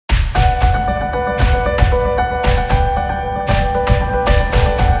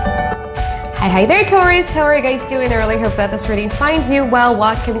Hi there, Taurus. How are you guys doing? I really hope that this reading finds you well.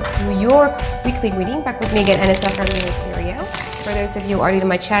 Welcome to your weekly reading. Back with me again, Anisa from Indonesia. For those of you already to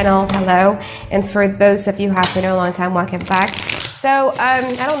my channel, hello. And for those of you who have been here a long time, welcome back. So I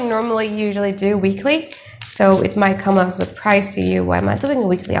don't normally usually do weekly, so it might come as a surprise to you why I'm not doing a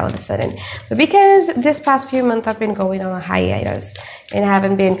weekly all of a sudden. But because this past few months I've been going on a hiatus and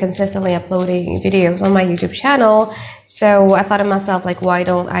haven't been consistently uploading videos on my YouTube channel, so I thought to myself, like, why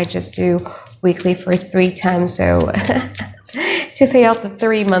don't I just do weekly for 3 times, so to pay off the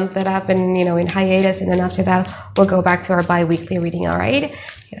 3 months that I've been, you know, in hiatus, and then after that we'll go back to our bi-weekly reading. All right.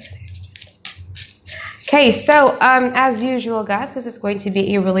 Okay, so as usual, guys, this is going to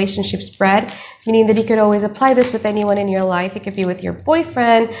be a relationship spread, meaning that you could always apply this with anyone in your life. It could be with your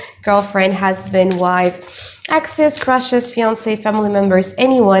boyfriend, girlfriend, husband, wife, exes, crushes, fiance, family members,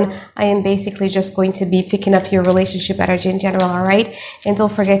 anyone. I am basically just going to be picking up your relationship energy in general, all right? And don't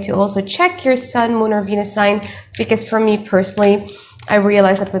forget to also check your sun, moon, or Venus sign, because for me personally, I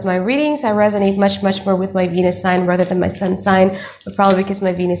realize that with my readings, I resonate much more with my Venus sign rather than my sun sign, but probably because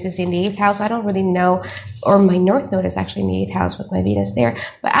my Venus is in the 8th house. I don't really know, or my North Node is actually in the 8th house with my Venus there,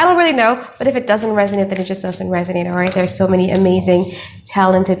 but I don't really know. But if it doesn't resonate, then it just doesn't resonate, all right? There's so many amazing,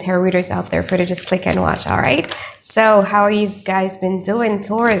 talented tarot readers out there for you to just click and watch, all right? So how have you guys been doing,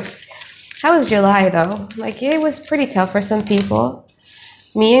 Taurus? How was July, though? Like, it was pretty tough for some people,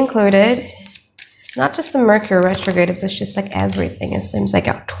 me included. Not just the Mercury retrograde, it was just like everything. It seems like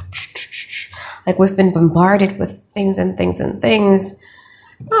we've been bombarded with things and things and things.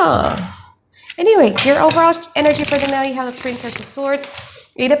 Oh. Anyway, your overall energy for the now, you have the Princess of Swords,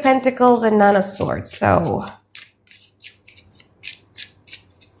 8 of Pentacles, and 9 of Swords. So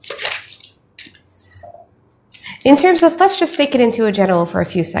in terms of, let's just take it into a general for a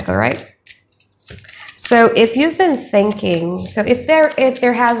few seconds, right? So if you've been thinking, so if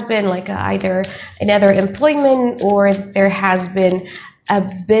there has been like either another employment, or there has been a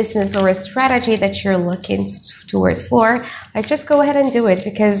business or a strategy that you're looking towards for, like, just go ahead and do it,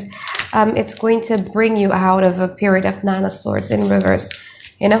 because it's going to bring you out of a period of 9 of Swords in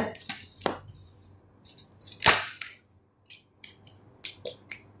reverse, you know?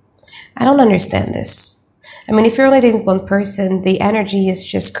 I don't understand this. I mean, if you're only dating one person, the energy is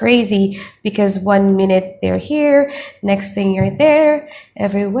just crazy, because 1 minute they're here, next thing you're there,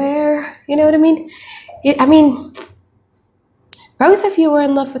 everywhere. You know what I mean? Both of you are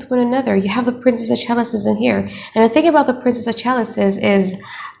in love with one another. You have the Princess of Chalices in here. And the thing about the Princess of Chalices is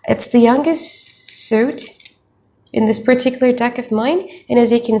it's the youngest suit in this particular deck of mine. And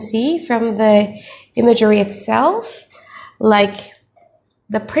as you can see from the imagery itself, like,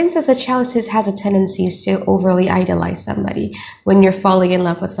 the Princess of Chalices has a tendency to overly idolize somebody. When you're falling in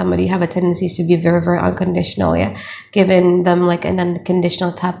love with somebody, you have a tendency to be very unconditional, yeah? Giving them like an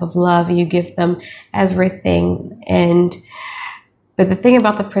unconditional type of love. You give them everything. But the thing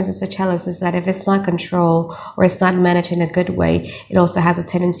about the Princess of Chalices is that if it's not control, or it's not managed in a good way, it also has a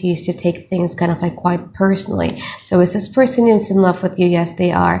tendency to take things kind of like quite personally. So is this person is in love with you? Yes,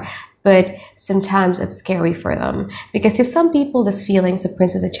 they are. But sometimes it's scary for them, because to some people, this feelings, the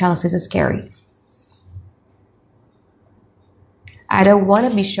Princess of Chalices, is scary. I don't want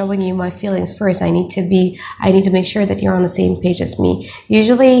to be showing you my feelings first. I need to make sure that you're on the same page as me.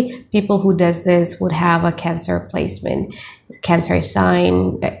 Usually people who does this would have a Cancer placement, Cancer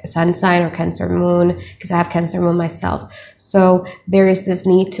sign, sun sign, or Cancer moon, because I have Cancer moon myself. So there is this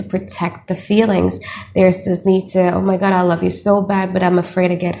need to protect the feelings. There's this need to, oh my God, I love you so bad, but I'm afraid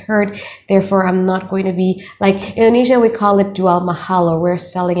to get hurt. Therefore, I'm not going to be, like in Indonesia, we call it jual mahal, or we're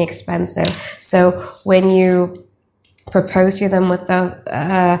selling expensive. So when you propose to them with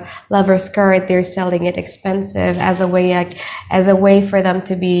the lover's card, they're selling it expensive as a way for them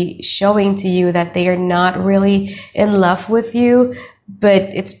to be showing to you that they are not really in love with you, but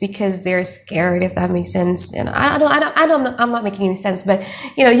it's because they're scared, if that makes sense. And I'm not making any sense, but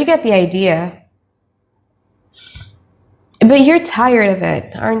you know, you get the idea. But you're tired of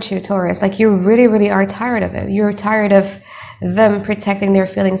it, aren't you, Taurus? Like, you really are tired of it. You're tired of them protecting their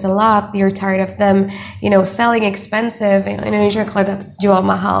feelings a lot. You're tired of them, you know, selling expensive. In Indonesia, that's jual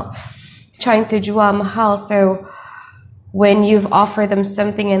mahal, trying to jual mahal. So when you've offered them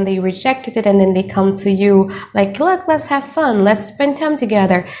something and they rejected it, and then they come to you like, look, let's have fun, let's spend time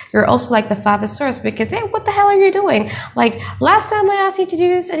together, you're also like the 5 of Swords, because, hey, what the hell are you doing? Like, last time I asked you to do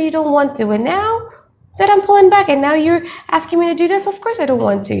this and you don't want to, and now that I'm pulling back and now you're asking me to do this, of course I don't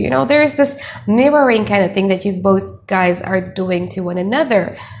want to. You know, there's this mirroring kind of thing that you both guys are doing to one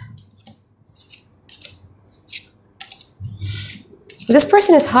another. This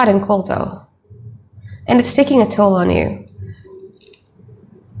person is hot and cold, though, and it's taking a toll on you.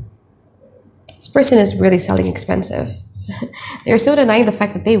 person is really selling expensive. They're so denying the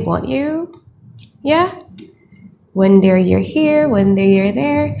fact that they want you. Yeah. When you're here, when you're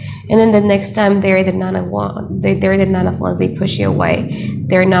there, and then the next time they're the none of wands, they push you away.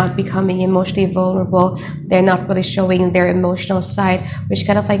 They're not becoming emotionally vulnerable. They're not really showing their emotional side, which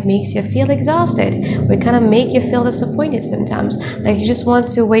kind of like makes you feel exhausted. We kind of make you feel disappointed sometimes. Like you just want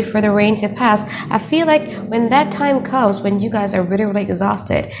to wait for the rain to pass. I feel like when that time comes, when you guys are really, really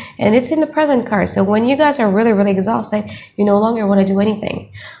exhausted, and it's in the present card. So when you guys are really, really exhausted, you no longer want to do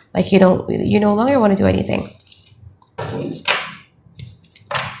anything. Like you no longer want to do anything.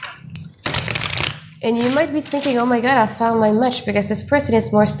 And you might be thinking, oh my God, I found my match because this person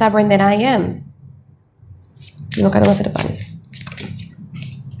is more stubborn than I am. Ano ka na masa depan?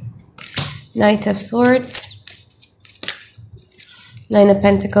 Knight of Swords. Nine of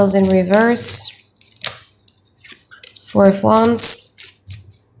Pentacles in reverse. Four of Wands.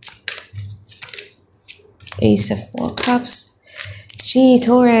 Ace of Cups. Gee,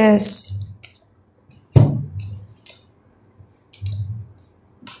 Taurus.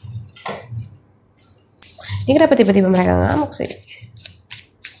 Ini kenapa tiba-tiba mereka ngamuk sih?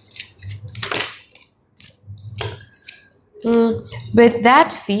 But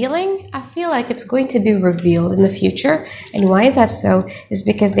that feeling, I feel like it's going to be revealed in the future. And why is that so? Is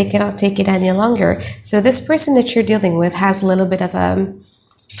because they cannot take it any longer. So this person that you're dealing with has a little bit of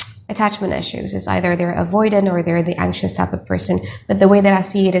attachment issues. It's either they're avoidant or they're the anxious type of person. But the way that I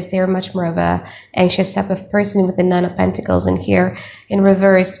see it is they're much more of a anxious type of person with the Nine of Pentacles in here in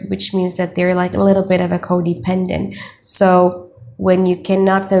reverse, which means that they're like a little bit of a codependent. So when you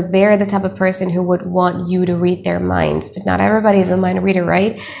cannot, so they're the type of person who would want you to read their minds, but not everybody is a mind reader,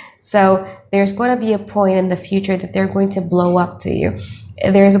 right? So there's going to be a point in the future that they're going to blow up to you.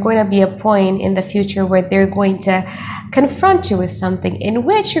 There's going to be a point in the future where they're going to confront you with something in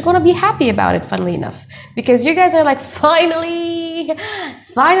which you're going to be happy about it, funnily enough. Because you guys are like, finally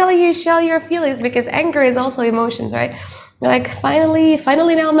you show your feelings, because anger is also emotions, right? You're like, finally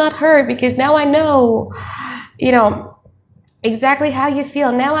now I'm not hurt because now I know, exactly how you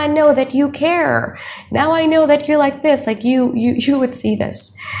feel. Now I know that you care. Now I know that you're like this, like you would see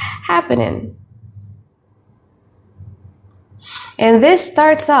this happening. And this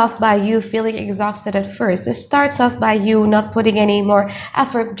starts off by you feeling exhausted at first. This starts off by you not putting any more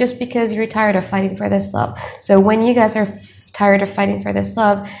effort just because you're tired of fighting for this love. So when you guys are tired of fighting for this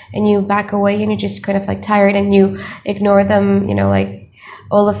love and you back away and you're just kind of like tired and you ignore them, like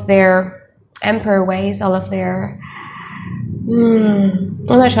all of their emperor ways, all of their... I'm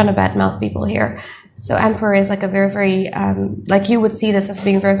not trying to badmouth people here. So emperor is like a very, very, like you would see this as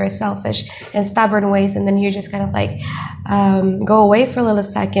being very, very selfish and stubborn ways. And then you just kind of like go away for a little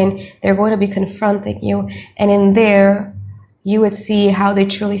second. They're going to be confronting you. And in there, you would see how they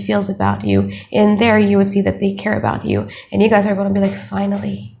truly feels about you. In there, you would see that they care about you. And you guys are going to be like,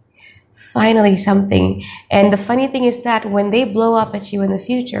 finally something. And the funny thing is that when they blow up at you in the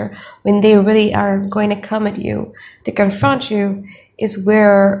future, when they really are going to come at you to confront you, is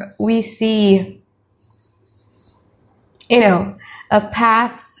where we see, a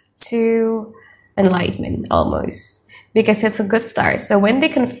path to enlightenment almost, because it's a good start. So when they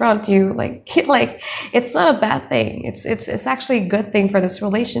confront you, like it's not a bad thing. It's actually a good thing for this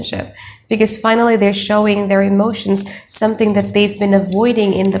relationship, because finally they're showing their emotions, something that they've been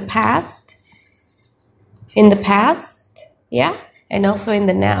avoiding in the past, yeah, and also in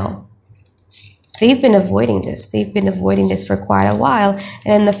the now. They've been avoiding this. They've been avoiding this for quite a while,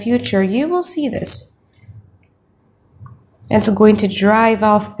 and in the future you will see this. And it's going to drive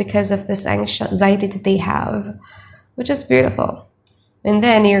off because of this anxiety that they have, which is beautiful. And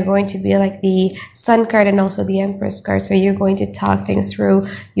then you're going to be like the Sun card and also the Empress card. So you're going to talk things through.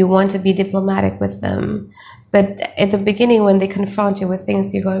 You want to be diplomatic with them. But at the beginning, when they confront you with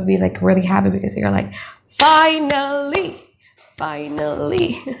things, you're going to be like really happy because you're like, finally.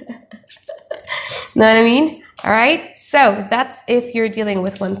 Know what I mean? All right. So that's if you're dealing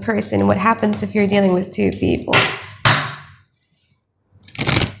with one person. What happens if you're dealing with two people?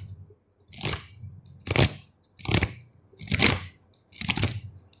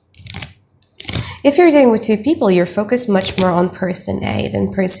 If you're dealing with two people, you're focused much more on person A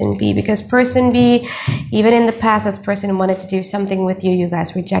than person B, because person B, even in the past, this person wanted to do something with you. You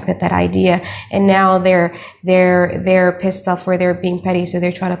guys rejected that idea, and now they're pissed off or they're being petty, so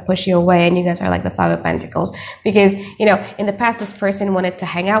they're trying to push you away. And you guys are like the Five of Pentacles, because in the past, this person wanted to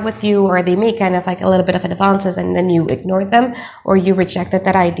hang out with you, or they make kind of like a little bit of advances, and then you ignored them or you rejected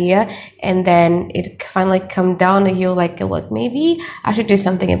that idea, and then it finally come down to you like, look, maybe I should do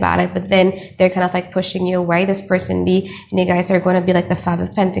something about it. But then they're kind of of like pushing you away, this person B, and you guys are going to be like the Five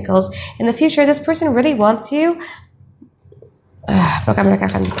of Pentacles. In the future, this person really wants you. Apakah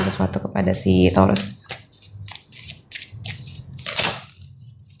mereka akan bikin sesuatu kepada si Taurus?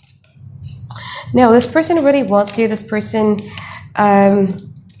 No, this person really wants you. This person,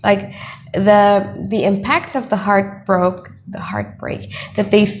 like the impact of the heartbreak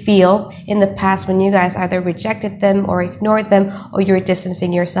that they feel in the past when you guys either rejected them or ignored them, or you're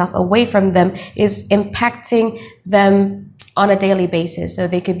distancing yourself away from them, is impacting them on a daily basis. So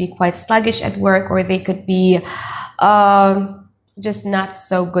they could be quite sluggish at work, or they could be just not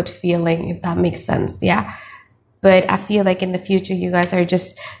so good feeling, if that makes sense. Yeah. But I feel like in the future, you guys are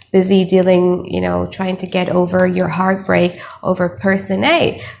just busy dealing, you know, trying to get over your heartbreak over person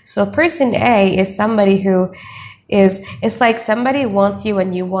A. So person A is somebody who is, it's like somebody wants you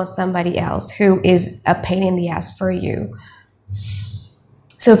and you want somebody else who is a pain in the ass for you.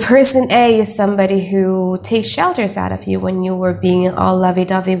 So person A is somebody who takes shelters out of you when you were being all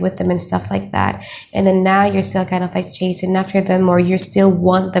lovey-dovey with them and stuff like that. And then now you're still kind of like chasing after them, or you still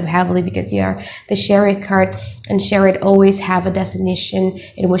want them heavily because you are the Chariot card, and Chariot always have a destination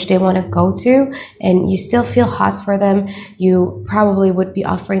in which they want to go to, and you still feel hot for them. You probably would be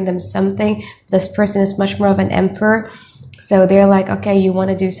offering them something. This person is much more of an Emperor. So they're like, okay, you want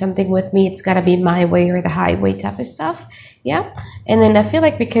to do something with me, it's got to be my way or the highway type of stuff. Yeah. And then I feel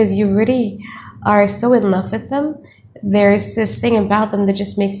like because you really are so in love with them, there's this thing about them that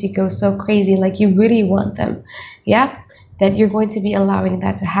just makes you go so crazy. Like you really want them. Yeah. That you're going to be allowing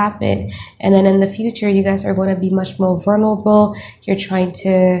that to happen. And then in the future, you guys are going to be much more vulnerable. You're trying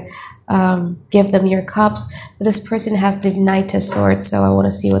to give them your cups. But this person has the Knight of Swords. So I want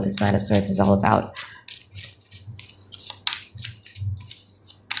to see what this Knight of Swords is all about.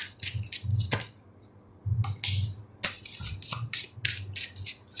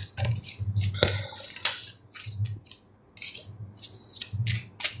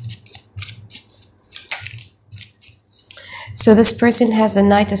 So this person has a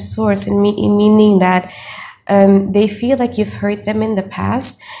Knight of Swords, and meaning that they feel like you've hurt them in the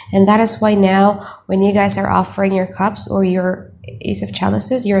past, and that is why now when you guys are offering your cups or your Ace of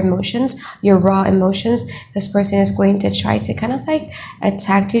Chalices, your emotions, your raw emotions, this person is going to try to kind of like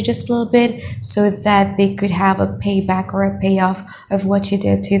attack you just a little bit so that they could have a payback or a payoff of what you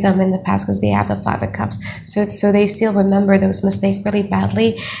did to them in the past, because they have the Five of Cups. So they still remember those mistakes really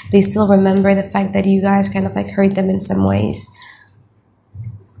badly. They still remember the fact that you guys kind of like hurt them in some ways.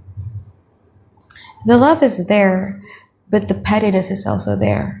 The love is there, but the pettiness is also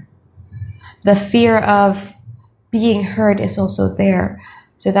there. The fear of being hurt is also there.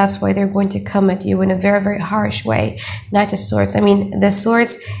 So that's why they're going to come at you in a very, very harsh way. Knight of Swords. I mean, the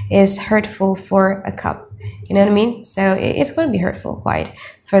swords is hurtful for a cup. You know what I mean? So it's going to be hurtful quite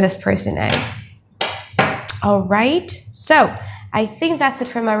for this person A. All right. So I think that's it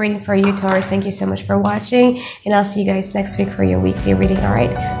for my reading for you, Taurus. Thank you so much for watching. And I'll see you guys next week for your weekly reading. All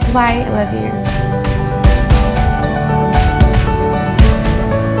right. Bye. I love you.